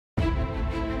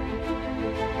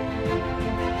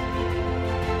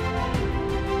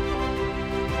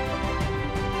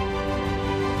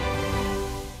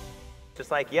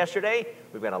like yesterday,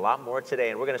 we've got a lot more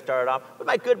today. And we're going to start it off with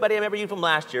my good buddy, I remember you from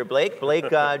last year, Blake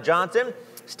Johnson.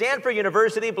 Stanford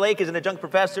University. Blake is an adjunct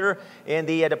professor in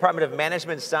the Department of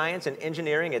Management Science and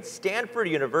Engineering at Stanford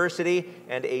University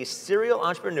and a serial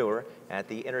entrepreneur at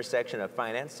the intersection of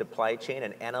finance, supply chain,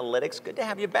 and analytics. Good to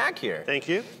have you back here. Thank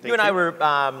you. You and I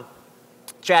were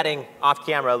chatting off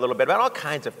camera a little bit about all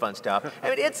kinds of fun stuff.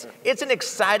 I mean, it's an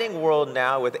exciting world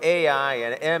now with AI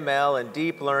and ML and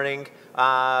deep learning.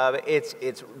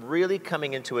 It's really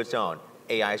coming into its own.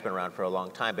 AI has been around for a long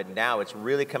time, but now it's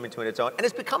really coming to its own, and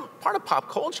it's become part of pop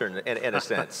culture in a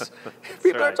sense.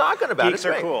 People are talking about it. Geeks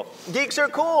are cool. Geeks are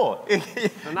cool. You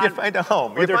find a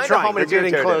home. They're trying. They're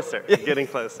getting closer. Getting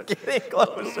closer. Getting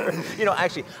closer. You know,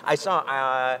 actually, I saw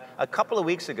a couple of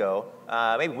weeks ago,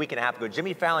 maybe a week and a half ago,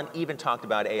 Jimmy Fallon even talked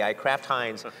about AI. Kraft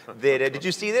Heinz did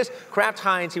you see this? Kraft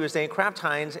Heinz, he was saying Kraft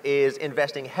Heinz is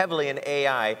investing heavily in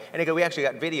AI. And he go, we actually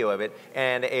got video of it,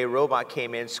 and a robot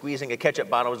came in, squeezing a ketchup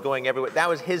bottle, was going everywhere. That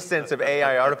was his sense of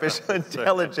AI, artificial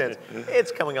intelligence.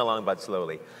 It's coming along, but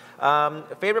slowly.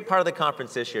 Favorite part of the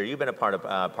conference this year? You've been a part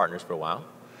of Partners for a while.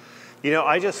 You know,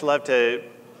 I just love to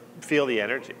feel the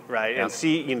energy, right? Yeah. And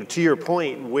see, you know, to your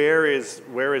point, where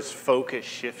is focus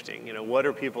shifting? You know, what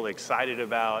are people excited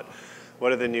about?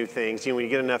 What are the new things? You know, when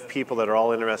you get enough people that are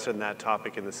all interested in that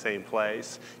topic in the same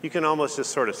place, you can almost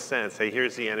just sort of sense, hey,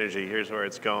 here's the energy, here's where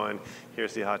it's going,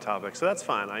 here's the hot topic. So that's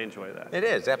fun. I enjoy that. It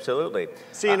is, absolutely.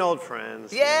 Seeing old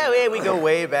friends. Yeah, we go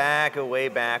way back, way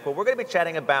back. Well, we're going to be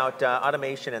chatting about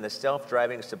automation and the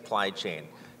self-driving supply chain.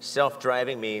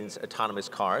 Self-driving means autonomous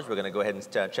cars. We're going to go ahead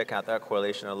and check out that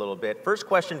correlation a little bit. First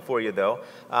question for you, though.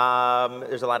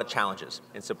 There's a lot of challenges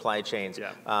in supply chains,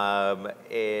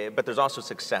 but there's also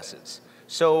successes.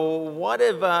 So what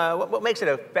makes it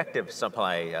effective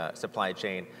supply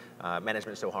chain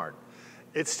management so hard?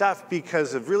 It's tough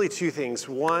because of really two things.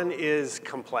 One is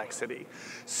complexity.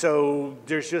 So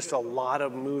there's just a lot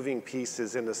of moving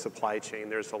pieces in the supply chain.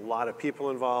 There's a lot of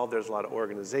people involved. There's a lot of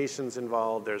organizations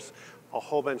involved. There's a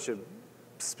whole bunch of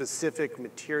specific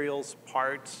materials,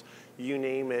 parts, you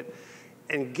name it.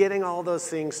 And getting all those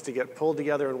things to get pulled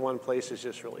together in one place is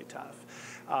just really tough.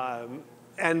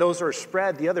 And those are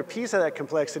spread. The other piece of that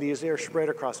complexity is they're spread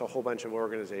across a whole bunch of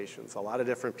organizations, a lot of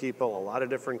different people, a lot of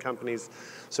different companies.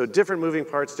 So different moving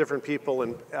parts, different people,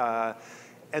 and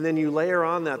then you layer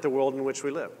on that the world in which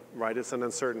we live, right? It's an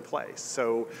uncertain place.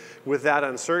 So with that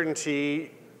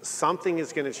uncertainty, something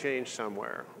is going to change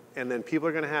somewhere. And then people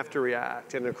are going to have to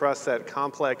react. And across that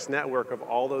complex network of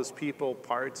all those people,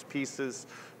 parts, pieces,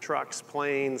 trucks,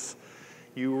 planes,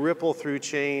 you ripple through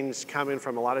change coming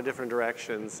from a lot of different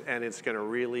directions, and it's going to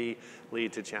really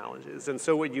lead to challenges. And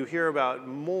so what you hear about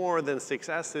more than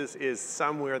successes is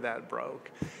somewhere that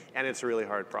broke, and it's a really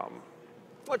hard problem.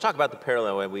 I want to talk about the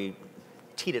parallel, and we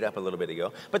teed it up a little bit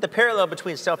ago, but the parallel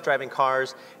between self-driving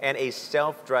cars and a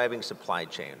self-driving supply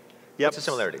chain. Yep. What's the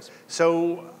similarities?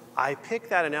 So I picked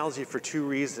that analogy for two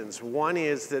reasons. One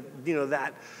is that, you know,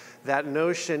 that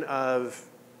notion of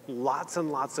lots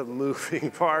and lots of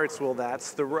moving parts, well,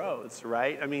 that's the roads,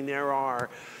 right? I mean, there are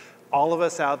all of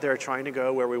us out there trying to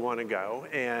go where we want to go,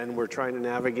 and we're trying to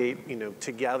navigate, you know,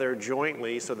 together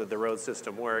jointly so that the road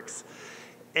system works.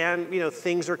 And, you know,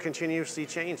 things are continuously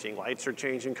changing. Lights are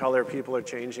changing color, people are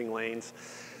changing lanes.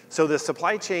 So the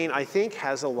supply chain, I think,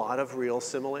 has a lot of real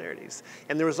similarities.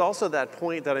 And there was also that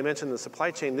point that I mentioned in the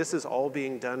supply chain, this is all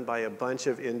being done by a bunch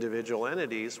of individual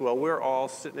entities. Well, we're all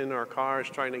sitting in our cars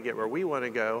trying to get where we want to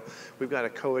go. We've got to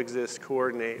coexist,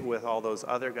 coordinate with all those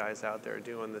other guys out there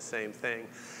doing the same thing.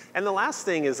 And the last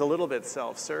thing is a little bit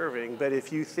self-serving, but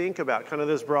if you think about kind of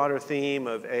this broader theme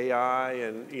of AI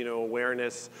and, you know,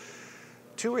 awareness,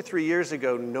 2 or 3 years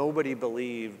ago, nobody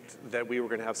believed that we were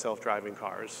going to have self-driving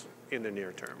cars in the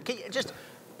near term. Can you just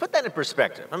put that in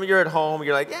perspective? I mean, you're at home,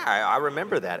 you're like, yeah, I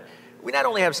remember that. We not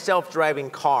only have self-driving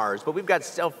cars, but we've got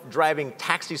self-driving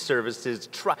taxi services.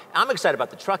 I'm excited about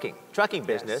the trucking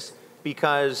business,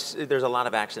 because there's a lot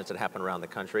of accidents that happen around the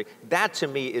country. That, to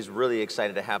me, is really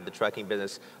exciting to have the trucking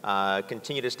business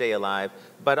continue to stay alive,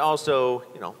 but also,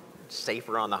 you know,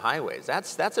 safer on the highways.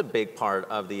 That's a big part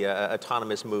of the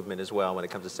autonomous movement as well when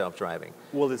it comes to self-driving.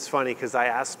 Well, it's funny because I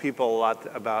ask people a lot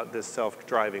about this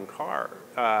self-driving car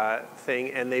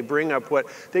thing, and they bring up what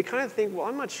they kind of think, well,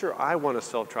 I'm not sure I want a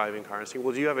self-driving car. And I say,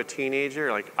 well, do you have a teenager?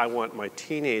 Like, I want my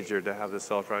teenager to have the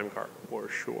self-driving car, for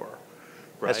sure.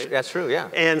 Right? That's true, yeah.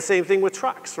 And same thing with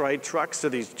trucks, right? Trucks are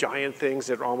these giant things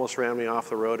that almost ran me off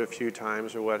the road a few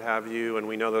times or what have you, and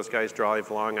we know those guys drive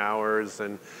long hours,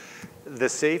 and the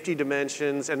safety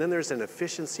dimensions, and then there's an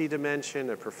efficiency dimension,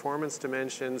 a performance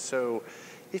dimension. So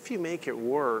if you make it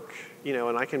work,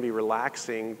 and I can be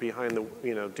relaxing behind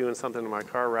the, doing something in my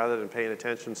car rather than paying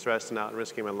attention, stressing out, and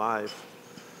risking my life,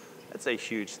 that's a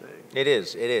huge thing. It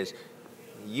is. It is.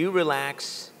 You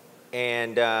relax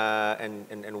and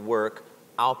work.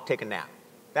 I'll take a nap.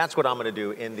 That's what I'm going to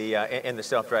do in the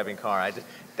self-driving car.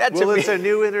 It's a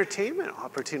new entertainment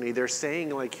opportunity. They're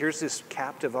saying, like, here's this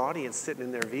captive audience sitting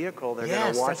in their vehicle. They're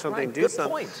going to watch something, right. do Good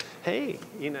something. Point. Hey,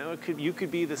 you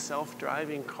could be the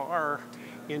self-driving car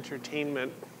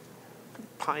entertainment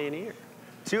pioneer.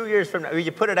 2 years from now,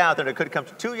 you put it out there, it could come.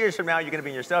 2 years from now, you're going to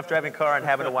be in your self-driving car and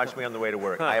having to watch me on the way to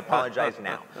work. I apologize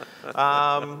now.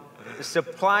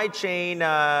 Supply chain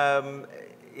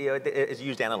is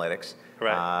used analytics.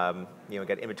 Right.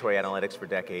 Got inventory analytics for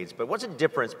decades. But what's the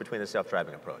difference between the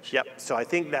self-driving approach? Yep. So I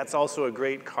think that's also a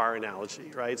great car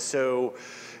analogy, right? So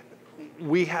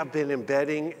we have been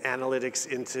embedding analytics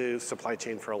into supply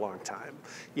chain for a long time.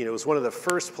 It was one of the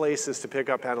first places to pick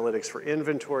up analytics for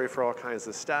inventory, for all kinds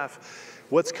of stuff.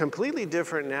 What's completely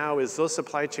different now is those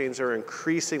supply chains are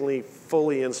increasingly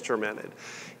fully instrumented.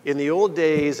 In the old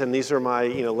days, and these are my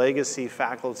legacy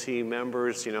faculty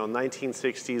members,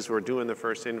 1960s, we're doing the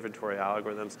first inventory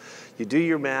algorithms. You do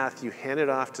your math, you hand it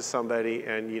off to somebody,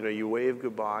 and you wave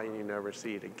goodbye and you never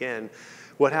see it again.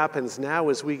 What happens now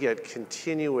is we get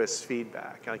continuous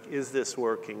feedback. Like, is this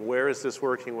working? Where is this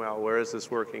working well? Where is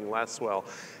this working less well?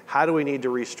 How do we need to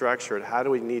restructure it? How do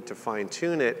we need to fine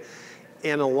tune it?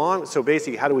 So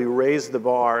basically, how do we raise the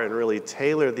bar and really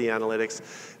tailor the analytics?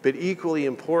 But equally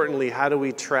importantly, how do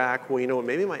we track, well,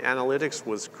 maybe my analytics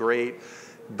was great,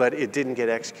 but it didn't get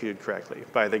executed correctly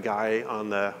by the guy on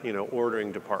the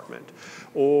ordering department.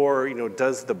 Or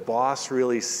does the boss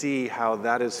really see how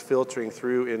that is filtering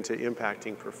through into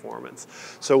impacting performance?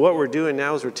 So what we're doing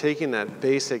now is we're taking that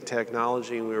basic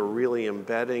technology and we're really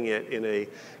embedding it in a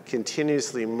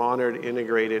continuously monitored,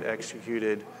 integrated,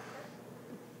 executed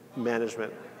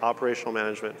management, operational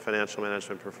management, financial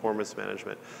management, performance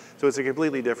management. So it's a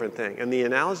completely different thing. And the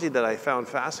analogy that I found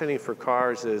fascinating for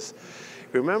cars is,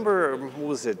 remember, what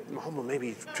was it,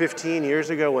 maybe 15 years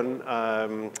ago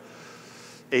when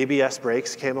ABS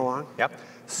brakes came along? Yep.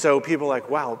 So people are like,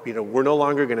 wow, we're no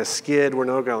longer going to skid, we're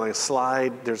no longer going to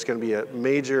slide, there's going to be a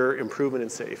major improvement in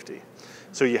safety.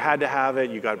 So you had to have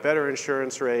it, you got better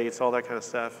insurance rates, all that kind of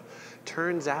stuff.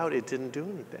 Turns out it didn't do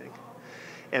anything.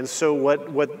 And so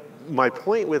what my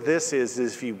point with this is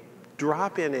if you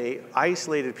drop in an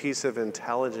isolated piece of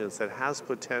intelligence that has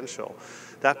potential,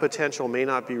 that potential may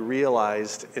not be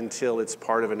realized until it's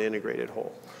part of an integrated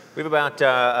whole. We have about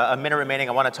a minute remaining.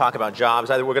 I want to talk about jobs.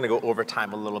 We're going to go over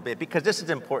time a little bit because this is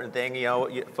an important thing.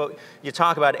 You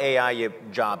talk about AI, your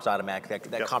jobs automatically,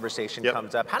 that conversation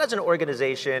comes up. How does an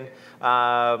organization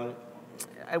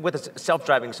with a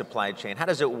self-driving supply chain, how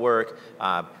does it work?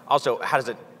 Also, how does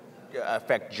it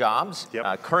affect jobs,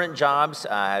 current jobs,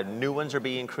 new ones are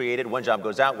being created, one job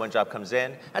goes out, one job comes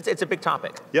in. It's a big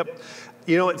topic. Yep.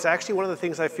 It's actually one of the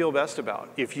things I feel best about.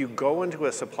 If you go into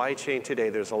a supply chain today,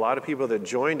 there's a lot of people that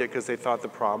joined it because they thought the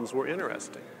problems were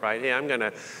interesting, right? Hey, I'm going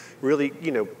to really,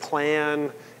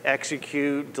 plan,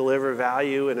 execute, deliver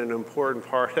value in an important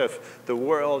part of the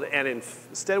world. And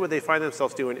instead what they find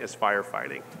themselves doing is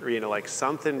firefighting. Like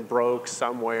something broke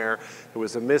somewhere, there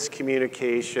was a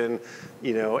miscommunication,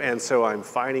 and so I'm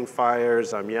fighting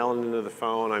fires, I'm yelling into the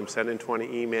phone, I'm sending 20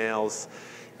 emails.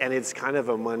 And it's kind of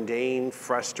a mundane,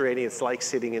 frustrating, it's like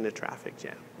sitting in a traffic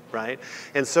jam, right?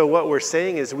 And so what we're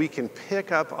saying is we can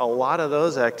pick up a lot of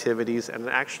those activities and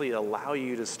actually allow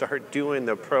you to start doing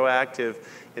the proactive,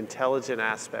 intelligent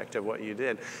aspect of what you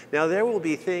did. Now there will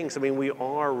be things, we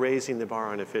are raising the bar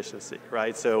on efficiency,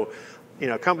 right? So,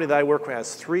 a company that I work with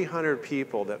has 300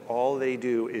 people that all they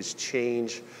do is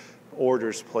change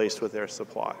orders placed with their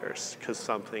suppliers because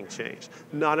something changed.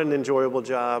 Not an enjoyable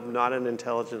job, not an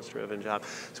intelligence-driven job.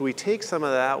 So we take some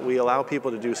of that, we allow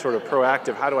people to do sort of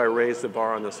proactive, how do I raise the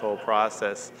bar on this whole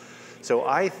process? So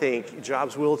I think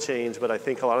jobs will change, but I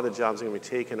think a lot of the jobs that are going to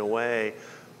be taken away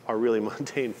are really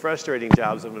mundane, frustrating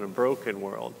jobs in a broken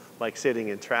world, like sitting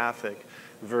in traffic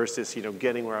versus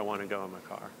getting where I want to go in my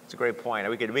car. It's a great point.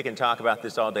 We can talk about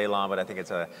this all day long, but I think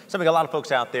it's something a lot of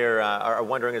folks out there are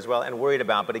wondering as well and worried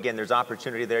about. But again, there's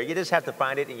opportunity there. You just have to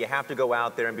find it, and you have to go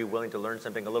out there and be willing to learn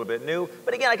something a little bit new.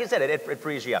 But again, like I said, it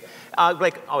frees you up.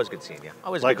 Blake, always good seeing you.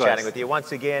 Always Likewise. Good chatting with you.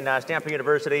 Once again, Stanford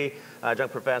University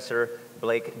adjunct professor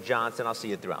Blake Johnson. I'll see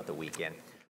you throughout the weekend.